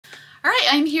Alright,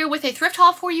 I'm here with a thrift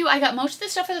haul for you. I got most of the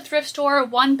stuff at the thrift store,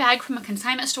 one bag from a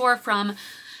consignment store from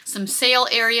some sale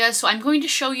areas. So I'm going to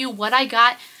show you what I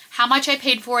got, how much I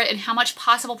paid for it, and how much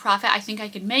possible profit I think I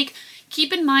could make.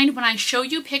 Keep in mind when I show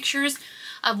you pictures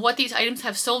of what these items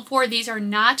have sold for, these are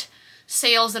not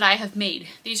sales that I have made.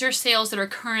 These are sales that are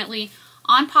currently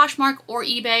on Poshmark or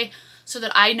eBay so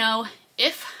that I know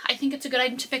if I think it's a good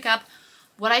item to pick up,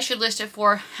 what I should list it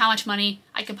for, how much money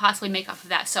I can possibly make off of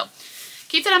that. So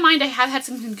keep that in mind. I have had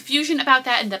some confusion about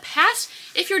that in the past.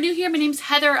 If you're new here, my name's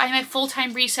Heather. I'm a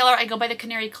full-time reseller. I go by The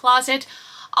Canary Closet.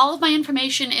 All of my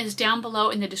information is down below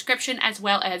in the description, as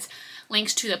well as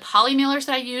links to the poly mailers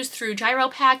that I use through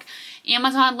GyroPack,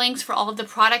 Amazon links for all of the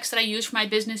products that I use for my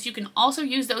business. You can also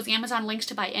use those Amazon links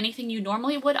to buy anything you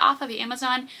normally would off of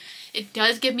Amazon. It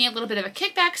does give me a little bit of a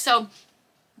kickback, so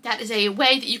that is a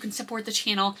way that you can support the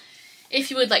channel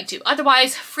if you would like to.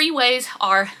 Otherwise, free ways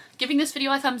are giving this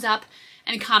video a thumbs up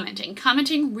and commenting.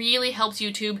 Commenting really helps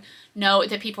YouTube know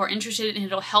that people are interested, and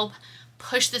it'll help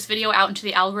push this video out into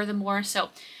the algorithm more. So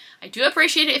I do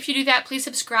appreciate it if you do that. Please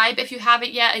subscribe if you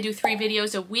haven't yet. I do 3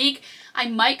 videos a week. I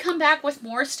might come back with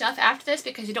more stuff after this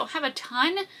because I don't have a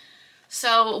ton.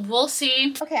 So we'll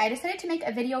see. Okay, I decided to make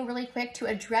a video really quick to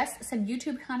address some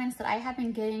YouTube comments that I have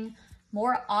been getting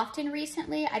more often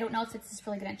recently. I don't know if this is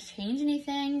really going to change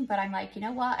anything, but I'm like, you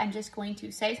know what? I'm just going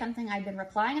to say something. I've been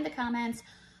replying in the comments.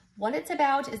 What it's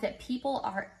about is that people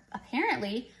are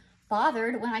apparently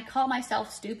bothered when I call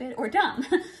myself stupid or dumb.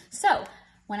 So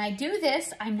when I do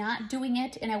this, I'm not doing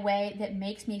it in a way that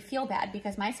makes me feel bad,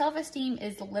 because my self-esteem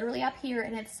is literally up here,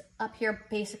 and it's up here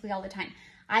basically all the time.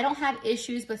 I don't have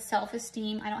issues with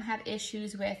self-esteem. I don't have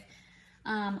issues with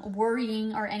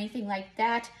worrying or anything like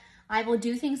that. I will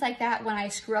do things like that when I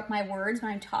screw up my words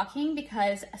when I'm talking,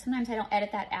 because sometimes I don't edit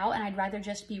that out, and I'd rather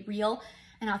just be real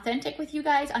and authentic with you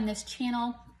guys on this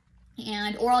channel.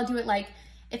 Or I'll do it like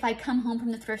if I come home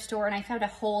from the thrift store and I found a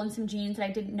hole in some jeans that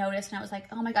I didn't notice, and I was like,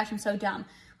 oh my gosh, I'm so dumb.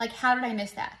 Like, how did I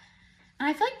miss that? And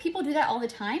I feel like people do that all the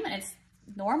time, and it's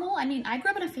normal. I mean, I grew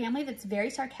up in a family that's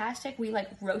very sarcastic. We like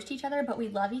roast each other, but we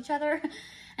love each other.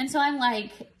 And so I'm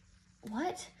like,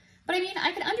 what? But I mean,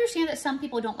 I can understand that some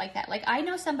people don't like that. Like, I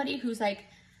know somebody who's like,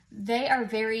 they are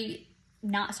very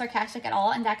not sarcastic at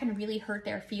all, and that can really hurt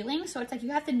their feelings. So it's like,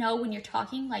 you have to know when you're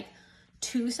talking like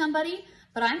to somebody.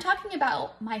 But I'm talking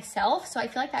about myself, so I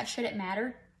feel like that shouldn't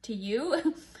matter to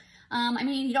you. I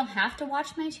mean, you don't have to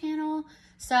watch my channel.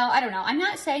 So I don't know. I'm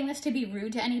not saying this to be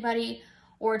rude to anybody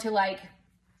or to like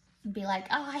be like,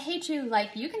 oh, I hate you.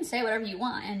 Like, you can say whatever you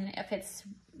want. And if it's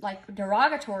like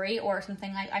derogatory or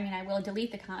something, like, I mean, I will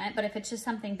delete the comment. But if it's just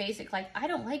something basic, like, I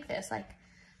don't like this, like,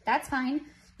 that's fine.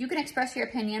 You can express your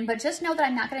opinion, but just know that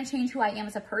I'm not going to change who I am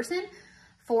as a person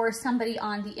for somebody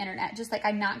on the internet. Just like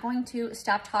I'm not going to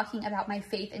stop talking about my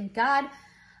faith in God.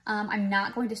 I'm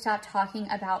not going to stop talking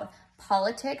about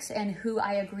politics and who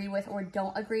I agree with or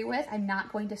don't agree with. I'm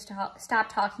not going to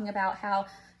stop talking about how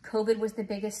COVID was the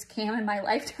biggest scam in my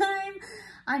lifetime.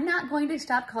 I'm not going to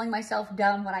stop calling myself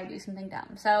dumb when I do something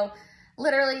dumb. So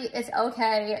literally, it's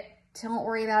okay. Don't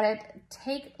worry about it.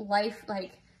 Take life,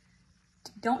 like,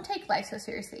 don't take life so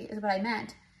seriously is what I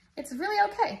meant. It's really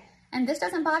okay. And this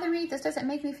doesn't bother me. This doesn't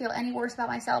make me feel any worse about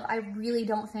myself. I really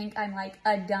don't think I'm like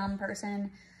a dumb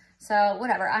person. So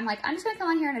whatever. I'm like, I'm just gonna come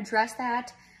on here and address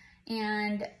that.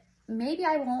 And maybe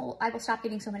I will stop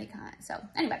getting so many comments. So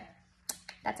anyway,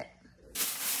 that's it.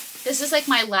 This is like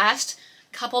my last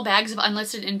couple bags of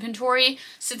unlisted inventory.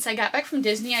 Since I got back from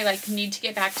Disney, I like need to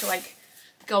get back to like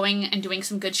going and doing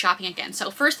some good shopping again. So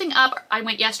first thing up, I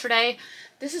went yesterday.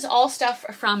 This is all stuff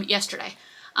from yesterday.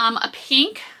 A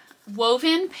pink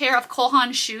woven pair of Cole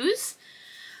Haan shoes.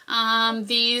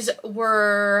 These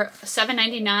were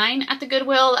 $7.99 at the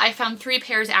Goodwill. I found 3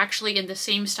 pairs actually in the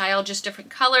same style, just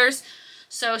different colors.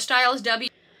 So styles W.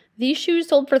 These shoes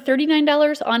sold for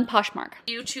 $39 on Poshmark.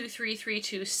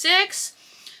 U23326.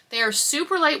 They are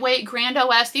super lightweight, Grand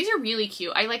OS. These are really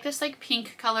cute. I like this like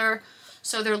pink color.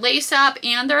 So they're lace up,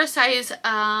 and they're a size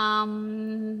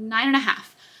 9.5.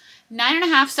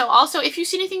 9.5. So also, if you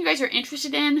see anything you guys are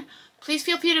interested in, please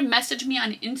feel free to message me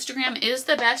on Instagram is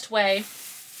the best way.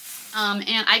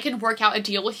 And I can work out a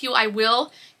deal with you. I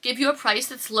will give you a price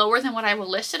that's lower than what I will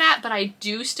list it at, but I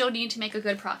do still need to make a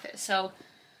good profit. So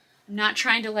I'm not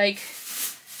trying to like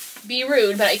be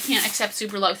rude, but I can't accept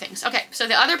super low things. Okay, so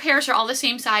the other pairs are all the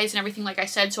same size and everything like I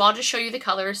said, so I'll just show you the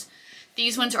colors.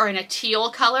 These ones are in a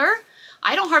teal color.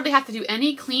 I don't hardly have to do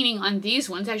any cleaning on these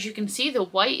ones. As you can see, the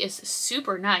white is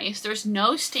super nice. There's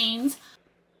no stains.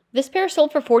 This pair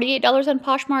sold for $48 on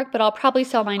Poshmark, but I'll probably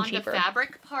sell mine cheaper. On the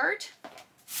fabric part.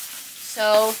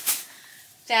 So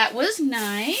that was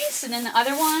nice. And then the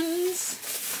other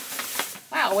ones,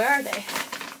 know. Where are they?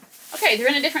 Okay, they're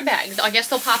in a different bag. I guess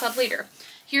they'll pop up later.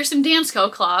 Here's some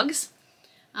Dansko clogs.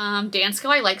 Dansko,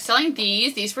 I like selling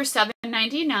these. These were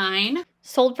 $7.99.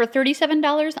 Sold for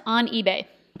 $37 on eBay.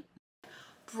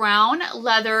 Brown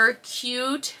leather,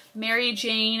 cute Mary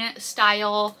Jane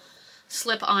style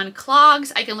slip-on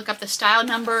clogs. I can look up the style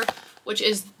number, which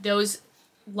is those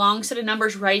long set of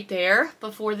numbers right there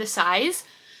before the size.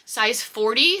 Size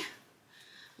 40,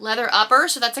 leather upper,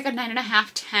 so that's like a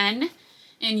 9.5, 10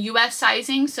 in US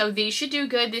sizing, so these should do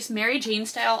good. This Mary Jane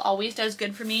style always does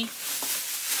good for me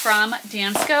from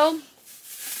Dansko.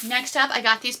 Next up, I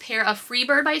got these pair of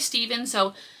Freebird by Steven,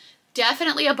 so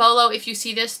definitely a bolo if you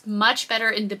see this, much better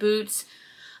in the boots.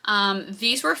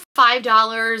 These were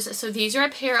 $5, so these are a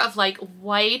pair of like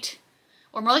white,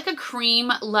 or more like a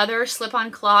cream leather slip-on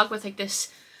clog with like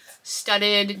this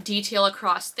studded detail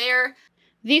across there.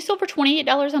 These sold for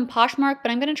 $28 on Poshmark,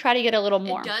 but I'm going to try to get a little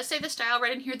more. It does say the style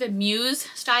right in here, the Muse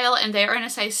style, and they are in a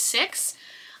size 6.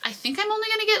 I think I'm only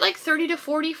going to get like 30 to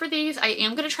 40 for these. I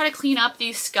am going to try to clean up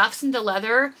these scuffs into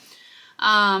leather.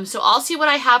 So I'll see what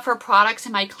I have for products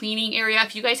in my cleaning area.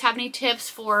 If you guys have any tips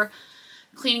for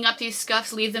cleaning up these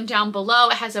scuffs, leave them down below.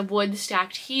 It has a wood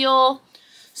stacked heel.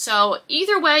 So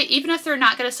either way, even if they're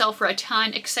not going to sell for a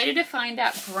ton, excited to find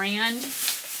that brand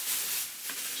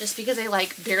just because I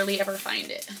like barely ever find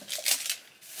it.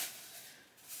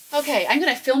 Okay, I'm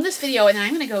going to film this video and then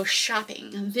I'm going to go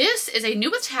shopping. This is a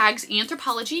New With Tags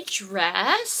Anthropologie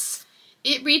dress.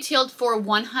 It retailed for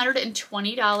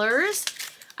 $120.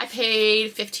 I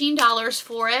paid $15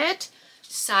 for it.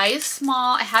 Size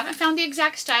small. I haven't found the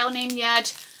exact style name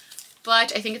yet,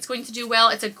 but I think it's going to do well.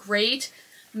 It's a great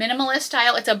minimalist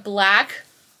style. It's a black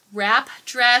wrap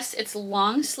dress. It's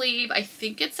long sleeve. I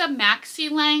think it's a maxi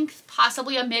length,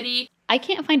 possibly a midi. I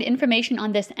can't find information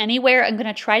on this anywhere. I'm going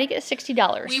to try to get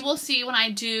 $60. We will see when I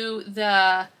do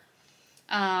the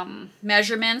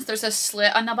measurements. There's a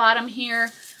slit on the bottom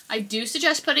here. I do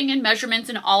suggest putting in measurements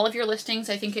in all of your listings.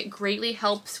 I think it greatly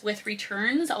helps with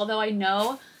returns, although I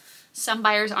know some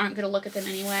buyers aren't going to look at them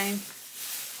anyway.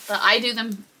 But I do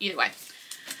them either way.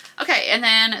 Okay, and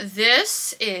then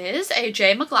this is a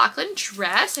J. McLaughlin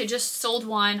dress. I just sold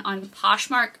one on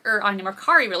Poshmark, or on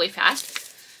Mercari really fast.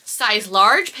 Size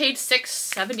large, paid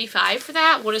 $6.75 for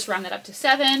that. We'll just round that up to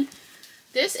 $7.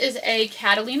 This is a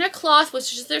Catalina cloth,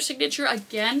 which is their signature.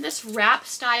 Again, this wrap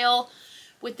style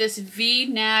with this V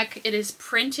neck. It is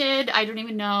printed. I don't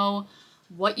even know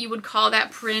what you would call that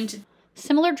print.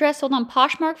 Similar dress sold on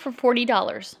Poshmark for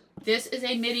 $40. This is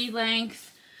a midi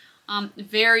length,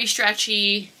 very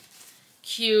stretchy,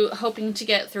 cute, hoping to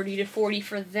get 30 to 40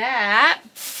 for that.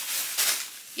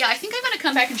 Yeah, I think I'm going to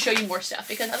come back and show you more stuff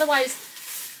because otherwise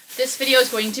this video is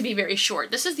going to be very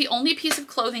short. This is the only piece of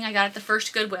clothing I got at the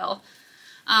first Goodwill.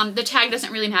 The tag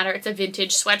doesn't really matter. It's a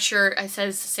vintage sweatshirt. It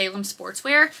says Salem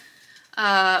Sportswear.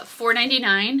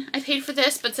 $4.99 I paid for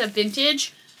this, but it's a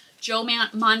vintage Joe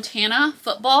Montana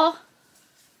football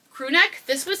crew neck.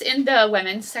 This was in the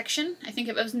women's section. I think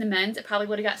if it was in the men's, it probably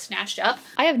would have got snatched up.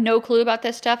 I have no clue about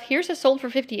this stuff. Here's a sold for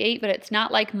 $58, but it's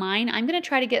not like mine. I'm going to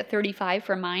try to get $35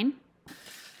 for mine.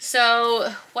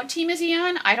 So what team is he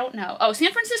on? I don't know. Oh,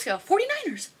 San Francisco,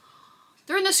 49ers.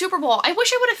 They're in the Super Bowl. I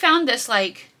wish I would have found this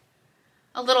like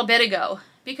a little bit ago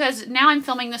because now I'm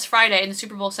filming this Friday and the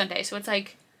Super Bowl Sunday. So it's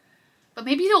like, but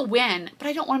maybe they'll win. But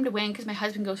I don't want them to win because my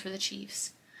husband goes for the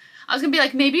Chiefs. I was going to be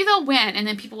like, maybe they'll win and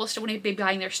then people will still want to be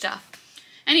buying their stuff.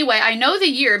 Anyway, I know the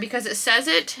year because it says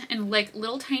it in like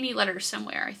little tiny letters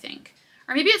somewhere, I think.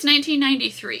 Or maybe it's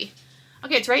 1993.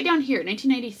 Okay, it's right down here,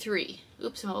 1993.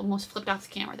 Oops, I almost flipped off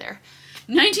the camera there.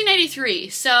 1993.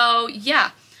 So, yeah,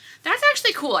 that's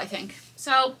actually cool, I think.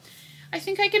 So, I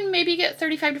think I can maybe get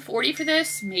 35 to 40 for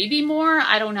this. Maybe more.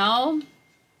 I don't know.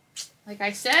 Like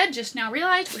I said, just now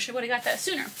realized, wish I would have got that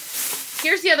sooner.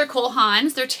 Here's the other Cole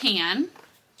Haans. They're tan.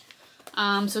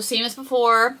 So, same as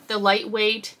before. The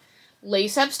lightweight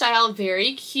lace-up style.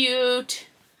 Very cute.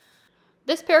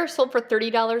 This pair sold for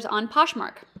 $30 on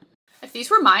Poshmark. If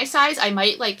these were my size, I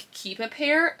might like keep a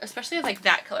pair, especially like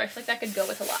that color. I feel like that could go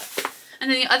with a lot. And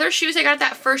then the other shoes I got at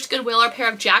that first Goodwill are a pair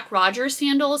of Jack Rogers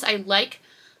sandals.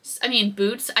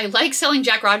 Boots. I like selling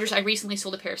Jack Rogers. I recently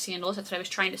sold a pair of sandals. That's what I was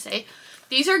trying to say.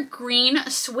 These are green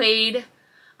suede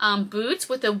boots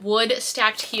with a wood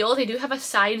stacked heel. They do have a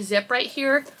side zip right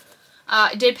here.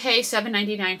 I did pay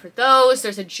 $7.99 for those.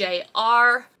 There's a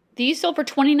JR. These sold for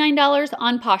 $29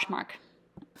 on Poshmark.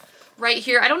 Right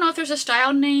here, I don't know if there's a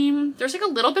style name. There's like a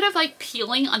little bit of like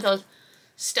peeling on the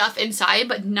stuff inside,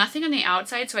 but nothing on the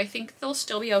outside, so I think they'll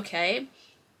still be okay.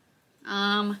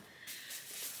 I'm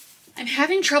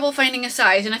having trouble finding a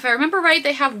size, and if I remember right,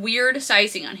 they have weird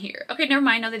sizing on here. Okay, never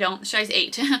mind, no they don't. Size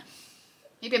 8.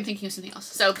 Maybe I'm thinking of something else.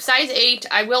 So size 8,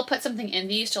 I will put something in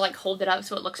these to like hold it up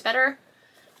so it looks better.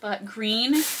 But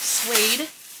green suede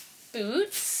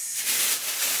boots.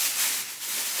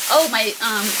 Oh, my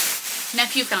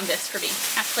nephew found this for me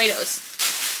at Plato's.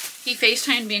 He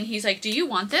FaceTimed me and he's like, do you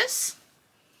want this?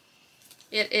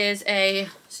 It is a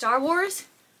Star Wars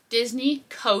Disney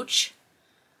Coach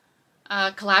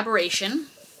collaboration.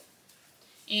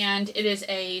 And it is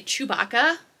a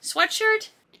Chewbacca sweatshirt.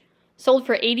 Sold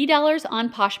for $80 on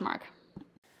Poshmark.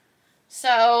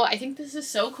 So I think this is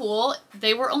so cool.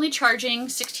 They were only charging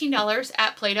 $16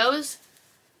 at Plato's.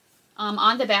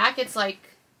 On the back, it's like,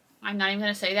 I'm not even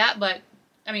going to say that, but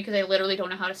I mean, because I literally don't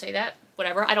know how to say that.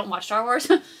 Whatever. I don't watch Star Wars.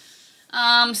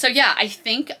 So yeah, I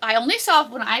think I only saw,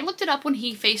 when I looked it up when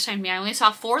he FaceTimed me, I only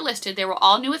saw 4 listed. They were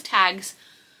all new with tags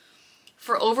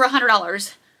for over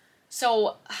 $100.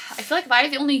 So I feel like if I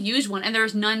have the only used one and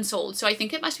there's none sold, so I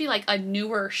think it must be like a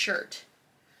newer shirt.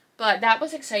 But that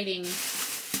was exciting to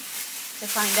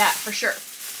find that for sure.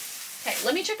 Okay,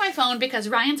 let me check my phone because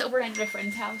Ryan's overnight at a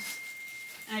friend's house.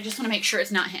 And I just want to make sure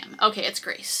it's not him. Okay, it's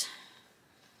Grace.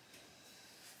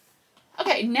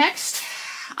 Okay, next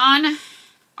on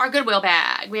our Goodwill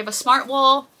bag, we have a Smart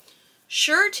Wool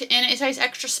shirt in a size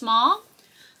extra small.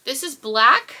 This is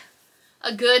black,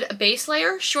 a good base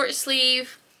layer, short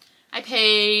sleeve. I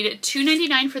paid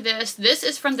 $2.99 for this. This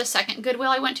is from the second Goodwill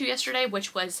I went to yesterday,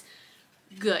 which was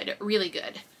good, really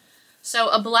good. So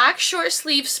a black short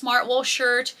sleeve Smart Wool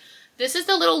shirt. This is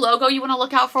the little logo you want to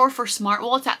look out for Smart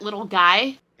Wool. It's that little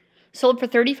guy. Sold for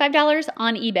 $35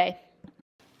 on eBay.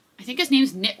 I think his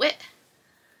name's Nitwit.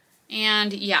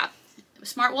 And yeah,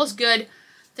 Smart Wool's good.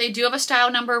 They do have a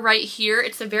style number right here.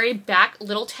 It's the very back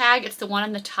little tag. It's the one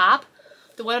on the top.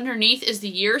 The one underneath is the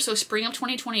year, so spring of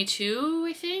 2022,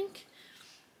 I think.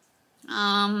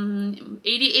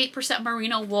 88%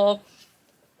 merino wool.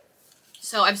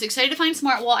 So I was excited to find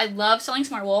Smart Wool. I love selling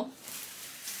Smart Wool.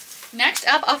 Next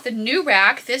up off the new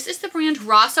rack, this is the brand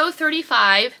Rosso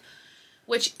 35,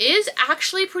 which is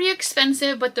actually pretty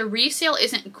expensive, but the resale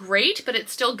isn't great, but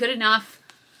it's still good enough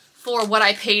for what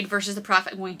I paid versus the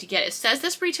profit I'm going to get. It says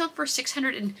this retailed for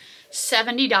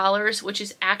 $670, which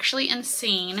is actually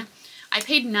insane. I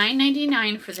paid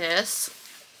 $9.99 for this.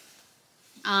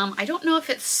 I don't know if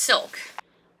it's silk.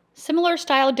 Similar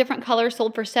style, different color,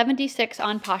 sold for $76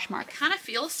 on Poshmark. Kind of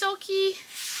feels silky.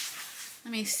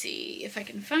 Let me see if I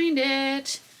can find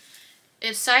it.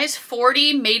 It's size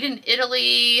 40, made in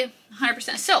Italy,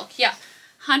 100% silk. Yeah,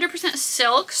 100%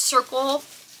 silk, circle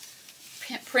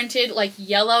printed like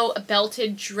yellow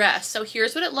belted dress. So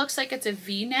here's what it looks like. It's a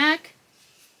V-neck.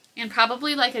 And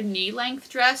probably like a knee-length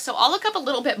dress. So I'll look up a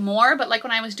little bit more, but like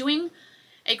when I was doing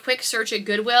a quick search at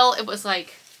Goodwill, it was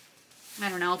like, I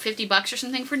don't know, 50 bucks or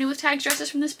something for new with tags dresses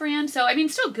from this brand. So, I mean,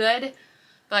 still good,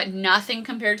 but nothing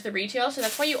compared to the retail. So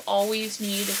that's why you always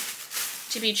need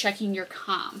to be checking your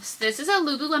comps. This is a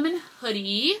Lululemon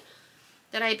hoodie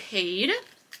that I paid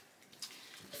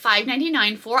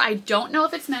 $5.99 for. I don't know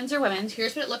if it's men's or women's.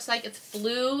 Here's what it looks like. It's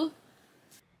blue.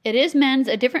 It is men's,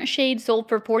 a different shade, sold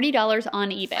for $40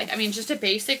 on eBay. I mean, just a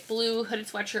basic blue hooded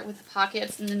sweatshirt with the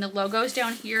pockets, and then the logo's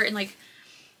down here in like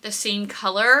the same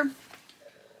color.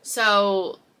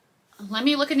 So let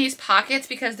me look in these pockets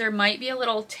because there might be a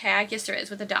little tag. Yes, there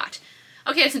is, with a dot.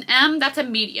 Okay, it's an M. That's a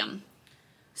medium.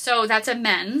 So that's a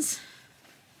men's.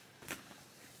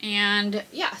 And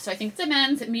yeah, so I think it's a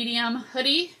men's medium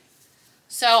hoodie.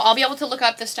 So I'll be able to look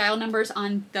up the style numbers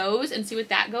on those and see what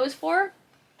that goes for.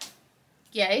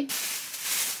 Yay.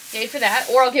 Yay for that.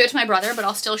 Or I'll give it to my brother, but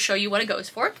I'll still show you what it goes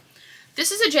for. This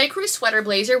is a J. Crew sweater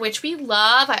blazer, which we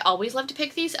love. I always love to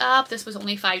pick these up. This was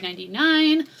only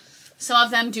 $5.99. Some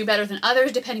of them do better than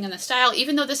others, depending on the style.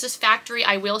 Even though this is factory,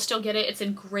 I will still get it. It's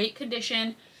in great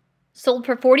condition. Sold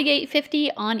for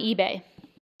 $48.50 on eBay.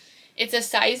 It's a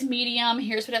size medium.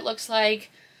 Here's what it looks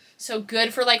like. So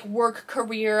good for like work,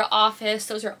 career, office.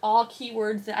 Those are all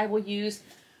keywords that I will use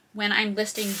when I'm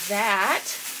listing that.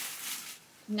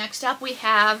 Next up, we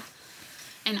have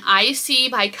an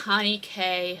IC by Connie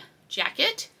K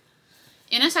jacket.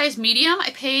 In a size medium, I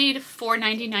paid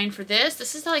 $4.99 for this.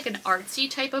 This is like an artsy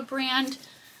type of brand.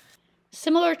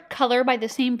 Similar color by the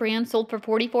same brand, sold for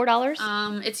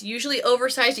 $44. It's usually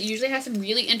oversized. It usually has some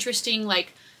really interesting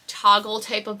like toggle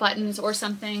type of buttons or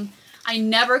something. I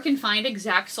never can find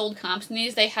exact sold comps in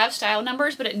these. They have style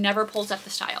numbers, but it never pulls up the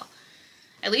style.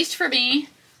 At least for me.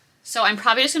 So I'm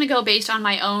probably just going to go based on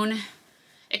my own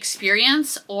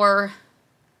experience, or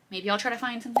maybe I'll try to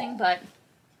find something, but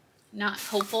not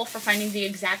hopeful for finding the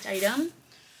exact item.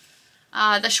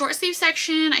 The short sleeve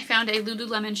section, I found a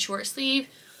Lululemon short sleeve.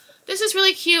 This is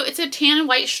really cute. It's a tan and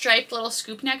white striped little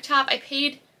scoop neck top. I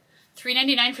paid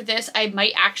 $3.99 for this. I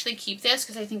might actually keep this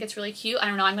because I think it's really cute. I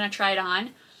don't know. I'm going to try it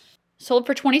on. Sold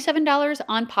for $27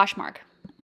 on Poshmark.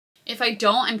 If I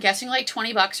don't, I'm guessing like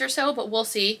 20 bucks or so, but we'll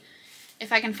see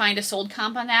if I can find a sold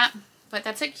comp on that. But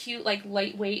that's a cute, like,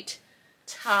 lightweight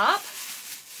top.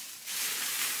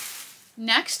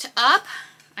 Next up,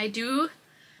 I do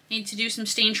need to do some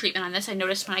stain treatment on this. I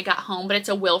noticed when I got home, but it's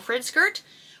a Wilfred skirt.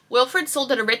 Wilfred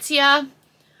sold at Aritzia.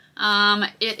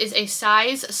 It is a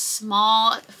size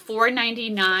small,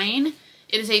 $4.99.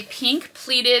 It is a pink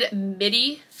pleated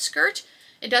midi skirt.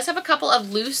 It does have a couple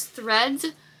of loose threads,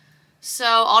 so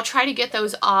I'll try to get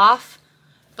those off.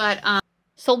 But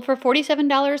sold for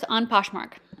 $47 on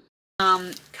Poshmark.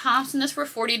 Comps in this were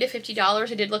 $40 to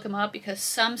 $50. I did look them up because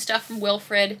some stuff from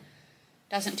Wilfred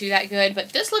doesn't do that good,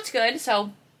 but this looks good,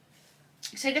 so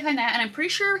excited to find that. And I'm pretty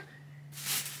sure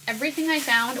everything I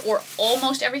found, or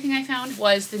almost everything I found,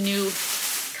 was the new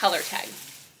color tag.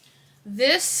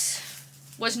 This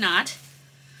was not.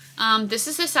 This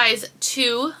is a size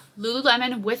 2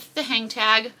 Lululemon with the hang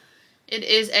tag. It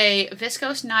is a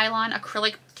viscose nylon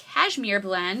acrylic cashmere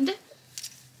blend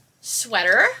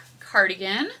sweater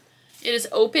cardigan. It is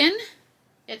open.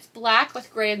 It's black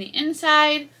with gray on the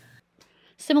inside.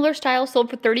 Similar style, sold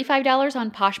for $35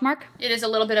 on Poshmark. It is a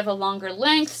little bit of a longer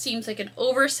length. Seems like an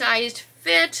oversized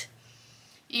fit.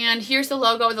 And here's the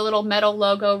logo, the little metal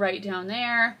logo right down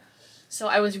there. So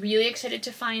I was really excited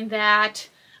to find that.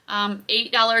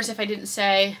 $8 if I didn't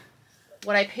say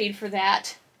what I paid for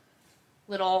that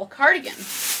little cardigan.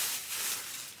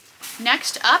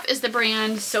 Next up is the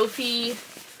brand Sophie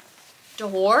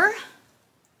Dahor,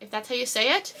 if that's how you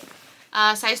say it.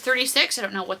 Size 36. I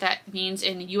don't know what that means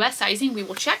in US sizing. We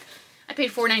will check. I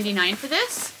paid $4.99 for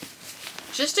this.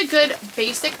 Just a good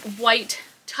basic white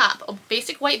top, a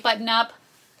basic white button up.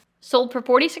 Sold for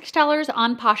 $46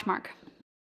 on Poshmark.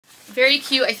 Very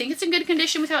cute. I think it's in good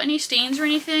condition without any stains or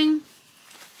anything.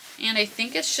 And I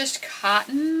think it's just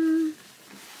cotton.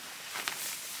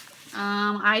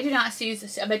 I do not see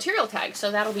a material tag,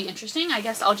 so that'll be interesting. I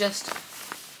guess I'll just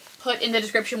put in the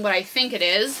description what I think it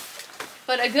is.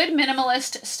 But a good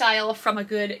minimalist style from a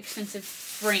good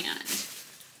expensive brand.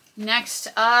 Next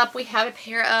up, we have a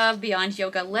pair of Beyond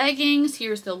Yoga leggings.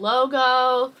 Here's the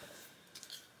logo.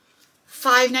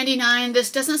 $5.99.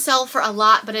 This doesn't sell for a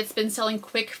lot, but it's been selling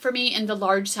quick for me in the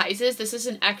large sizes. This is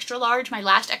an extra large. My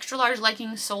last extra large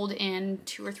legging sold in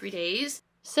 2 or 3 days.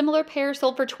 Similar pair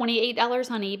sold for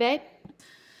 $28 on eBay.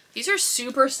 These are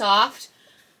super soft.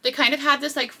 They kind of have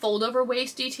this like fold over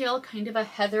waist detail, kind of a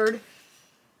heathered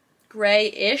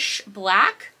gray-ish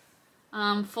black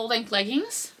full-length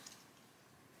leggings.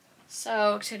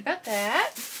 So excited about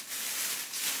that.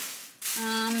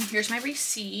 Here's my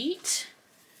receipt.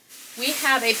 We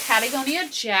have a Patagonia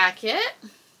jacket,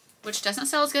 which doesn't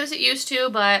sell as good as it used to,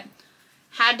 but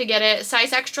had to get it.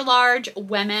 Size extra large,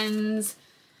 women's.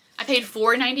 I paid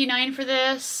 $4.99 for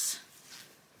this.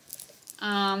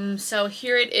 So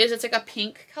here it is. It's like a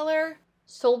pink color.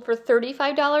 Sold for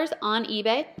 $35 on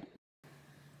eBay.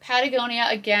 Patagonia,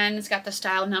 again, it's got the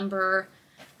style number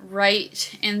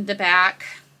right in the back.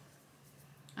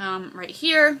 Right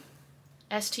here.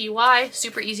 STY,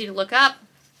 super easy to look up.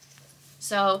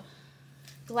 So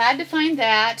glad to find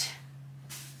that.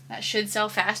 That should sell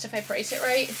fast if I price it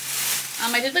right.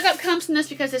 I did look up comps in this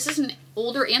because this is an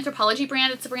older Anthropologie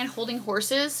brand. It's the brand Holding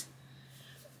Horses.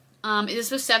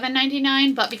 This was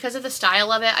 $7.99, but because of the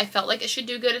style of it, I felt like it should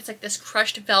do good. It's like this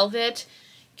crushed velvet,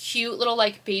 cute little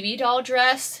like baby doll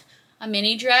dress, a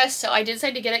mini dress. So I did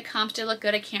decide to get it. Comps did look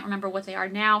good. I can't remember what they are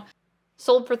now.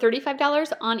 Sold for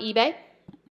 $35 on eBay.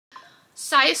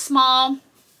 Size small.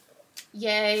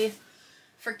 Yay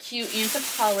for cute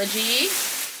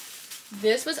Anthropologie.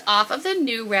 This was off of the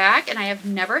new rack, and I have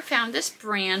never found this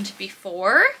brand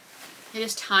before. It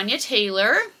is Tanya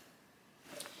Taylor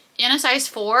in a size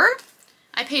 4.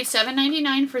 I paid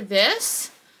 $7.99 for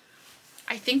this.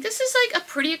 I think this is like a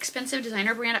pretty expensive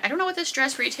designer brand. I don't know what this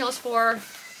dress retails for.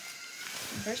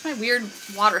 There's my weird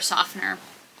water softener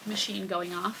machine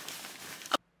going off.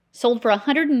 Sold for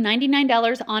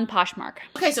 $199 on Poshmark.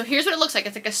 Okay, so here's what it looks like.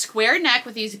 It's like a square neck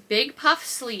with these big puff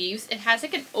sleeves. It has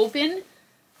like an open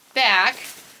back,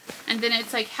 and then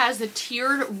it's like has the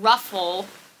tiered ruffle.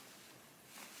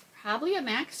 Probably a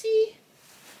maxi?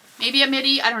 Maybe a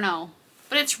midi, I don't know.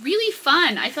 But it's really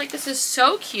fun. I feel like this is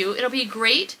so cute. It'll be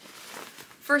great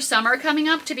for summer coming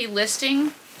up to be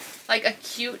listing like a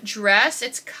cute dress.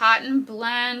 It's cotton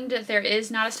blend. There is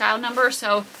not a style number,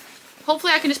 so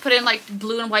hopefully I can just put in like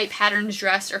blue and white patterns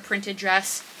dress or printed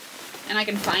dress and I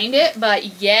can find it.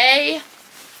 But yay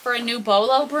for a new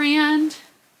Bolo brand.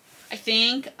 I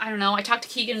think, I don't know, I talked to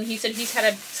Keegan and he said he's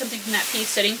had something from that piece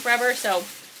sitting forever, so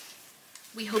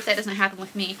We hope that doesn't happen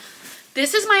with me.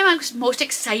 This is my most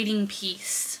exciting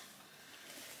piece.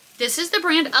 This is the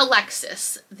brand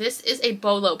Alexis. This is a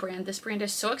Bolo brand. This brand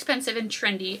is so expensive and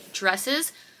trendy.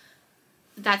 Dresses,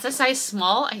 that's a size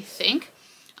small, I think.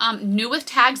 New with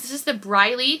tags. This is the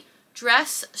Briley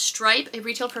dress stripe. It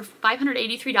retailed for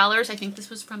 $583. I think this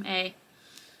was from a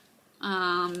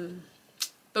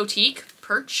boutique,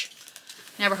 Perch.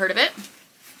 Never heard of it.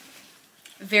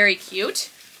 Very cute.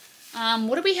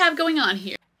 What do we have going on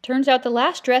here? Turns out the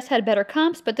last dress had better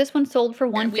comps, but this one sold for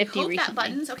 $150 recently. That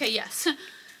buttons. Okay, yes.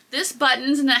 This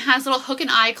buttons, and it has little hook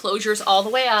and eye closures all the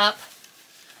way up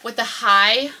with the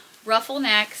high ruffle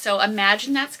neck. So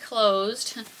imagine that's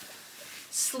closed.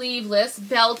 Sleeveless,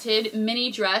 belted mini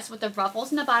dress with the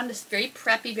ruffles in the bottom. This very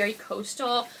preppy, very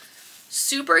coastal.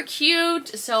 Super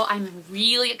cute. So I'm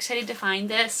really excited to find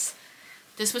this.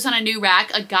 This was on a new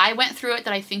rack. A guy went through it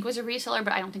that I think was a reseller,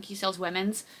 but I don't think he sells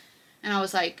women's. And I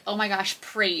was like, oh my gosh,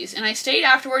 praise. And I stayed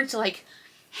afterwards to like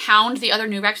hound the other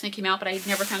new racks when they came out, but I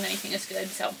never found anything as good.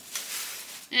 So,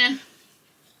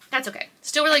 that's okay.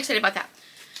 Still really excited about that.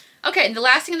 Okay, and the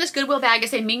last thing in this Goodwill bag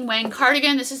is a Ming Wang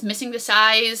cardigan. This is missing the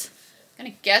size. I'm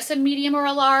gonna guess a medium or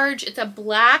a large. It's a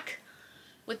black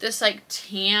with this like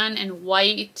tan and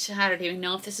white. I don't even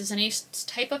know if this is any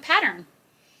type of pattern.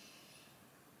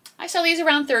 I sell these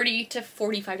around $30 to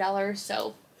 $45,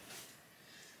 so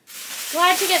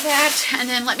glad to get that. And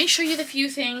then let me show you the few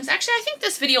things. Actually, I think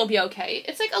this video will be okay.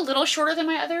 It's like a little shorter than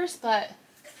my others, but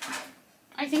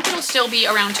I think it'll still be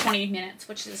around 20 minutes,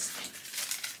 which is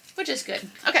good.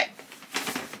 Okay.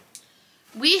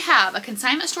 We have a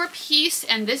consignment store piece,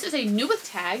 and this is a new with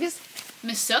tags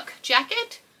Misuk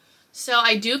jacket. So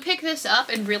I do pick this up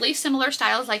in really similar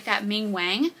styles like that Ming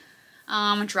Wang.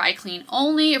 Dry clean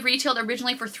only. It retailed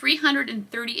originally for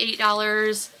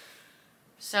 $338.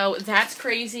 So that's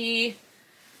crazy.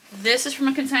 This is from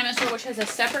a consignment store which has a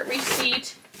separate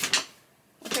receipt,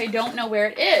 which I don't know where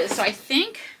it is. So I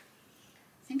think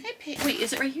I paid, wait,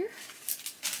 is it right here?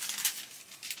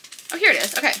 Oh, here it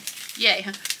is. Okay. Yay.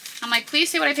 I'm like, please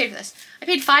say what I paid for this. I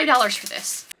paid $5 for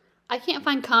this. I can't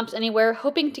find comps anywhere,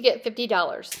 hoping to get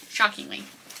 $50. Shockingly.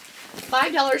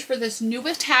 $5 for this new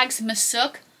with tags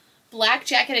Misuk black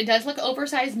jacket. It does look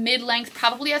oversized, mid-length,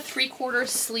 probably a 3/4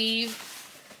 sleeve.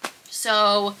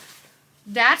 So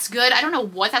that's good. I don't know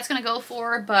what that's going to go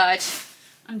for, but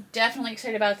I'm definitely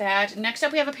excited about that. Next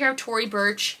up, we have a pair of Tory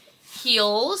Burch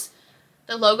heels.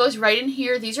 The logo's right in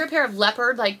here. These are a pair of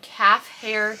leopard, like calf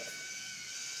hair,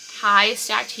 high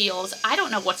stacked heels. I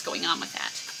don't know what's going on with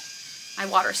that. My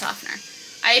water softener.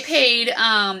 I paid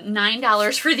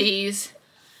 $9 for these.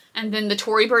 And then the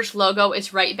Tory Burch logo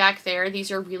is right back there. These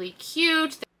are really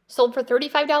cute. Sold for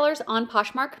 $35 on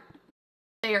Poshmark.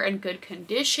 They are in good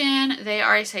condition. They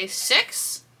are a size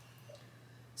 6.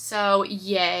 So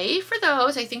yay for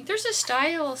those. I think there's a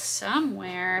style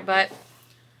somewhere, but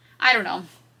I don't know.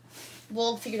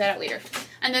 We'll figure that out later.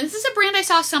 And then this is a brand I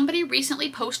saw somebody recently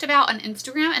post about on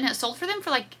Instagram, and it sold for them for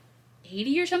like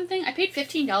 $80 or something. I paid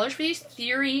 $15 for these.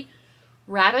 Theory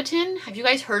Rabbiton. Have you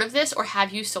guys heard of this, or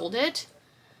have you sold it?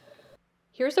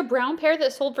 Here's a brown pair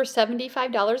that sold for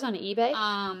 $75 on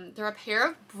eBay. They're a pair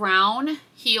of brown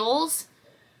heels,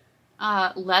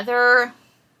 leather.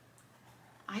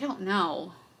 I don't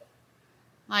know.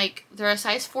 Like, they're a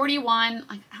size 41.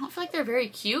 Like, I don't feel like they're very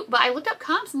cute, but I looked up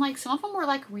comps and like some of them were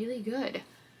like really good.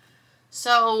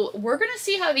 So we're gonna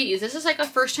see how these. This is like a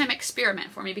first time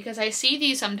experiment for me because I see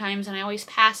these sometimes and I always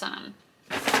pass on them.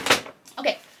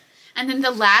 Okay, and then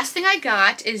the last thing I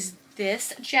got is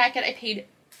this jacket. I paid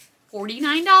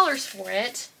 $49 for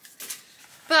it,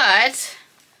 but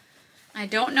I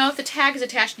don't know if the tag is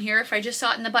attached in here, if I just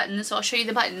saw it in the buttons, so I'll show you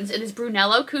the buttons. It is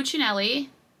Brunello Cucinelli.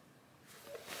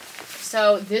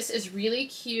 So this is really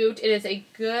cute. It is a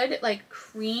good, like,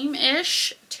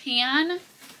 cream-ish tan.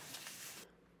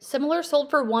 Similar, sold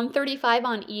for $135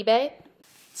 on eBay.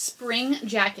 Spring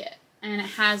jacket. And it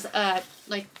has a,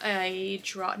 like, a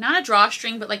not a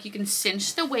drawstring, but like you can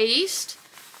cinch the waist.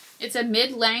 It's a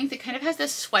mid-length. It kind of has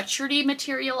this sweatshirty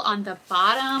material on the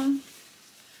bottom.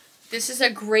 This is a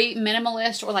great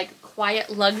minimalist or like quiet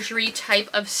luxury type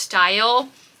of style.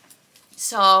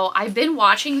 So I've been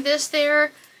watching this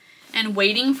there and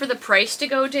waiting for the price to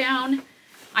go down.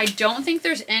 I don't think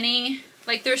there's any,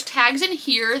 like there's tags in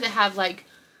here that have like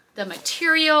the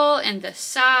material and the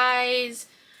size,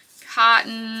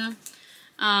 cotton,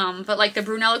 but like the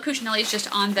Brunello Cucinelli is just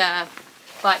on the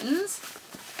buttons.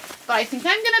 But I think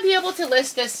I'm going to be able to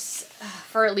list this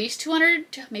for at least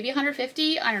 200, maybe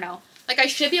 150. I don't know. Like I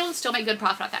should be able to still make good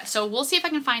profit off that. So we'll see if I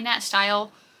can find that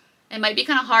style. It might be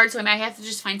kind of hard, so I might have to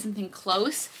just find something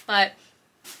close. But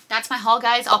that's my haul,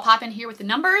 guys. I'll pop in here with the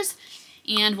numbers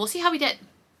and we'll see how we did.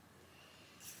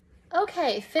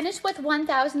 Okay, finished with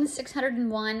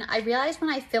 1,601. I realized when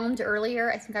I filmed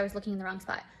earlier, I think I was looking in the wrong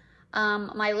spot,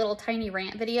 my little tiny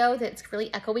rant video, that's really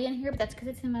echoey in here, but that's because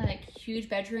it's in my like huge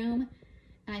bedroom,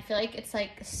 and I feel like it's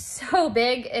like so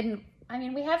big, and I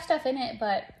mean, we have stuff in it,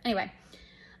 but anyway.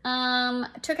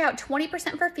 Took out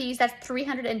 20% for fees, that's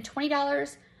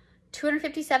 $320.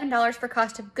 $257 for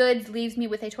cost of goods leaves me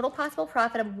with a total possible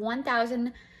profit of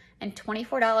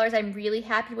 $1,024. I'm really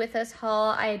happy with this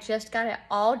haul. I just got it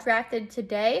all drafted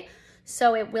today,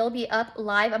 so it will be up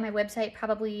live on my website,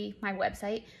 probably my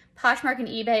website, Poshmark and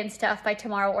eBay and stuff by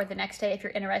tomorrow or the next day if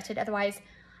you're interested. Otherwise,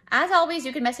 as always,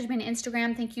 you can message me on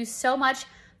Instagram. Thank you so much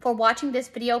for watching this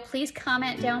video. Please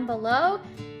comment down below.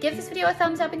 Give this video a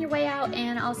thumbs up on your way out,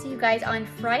 and I'll see you guys on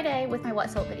Friday with my What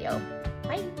Sold video.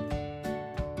 Bye.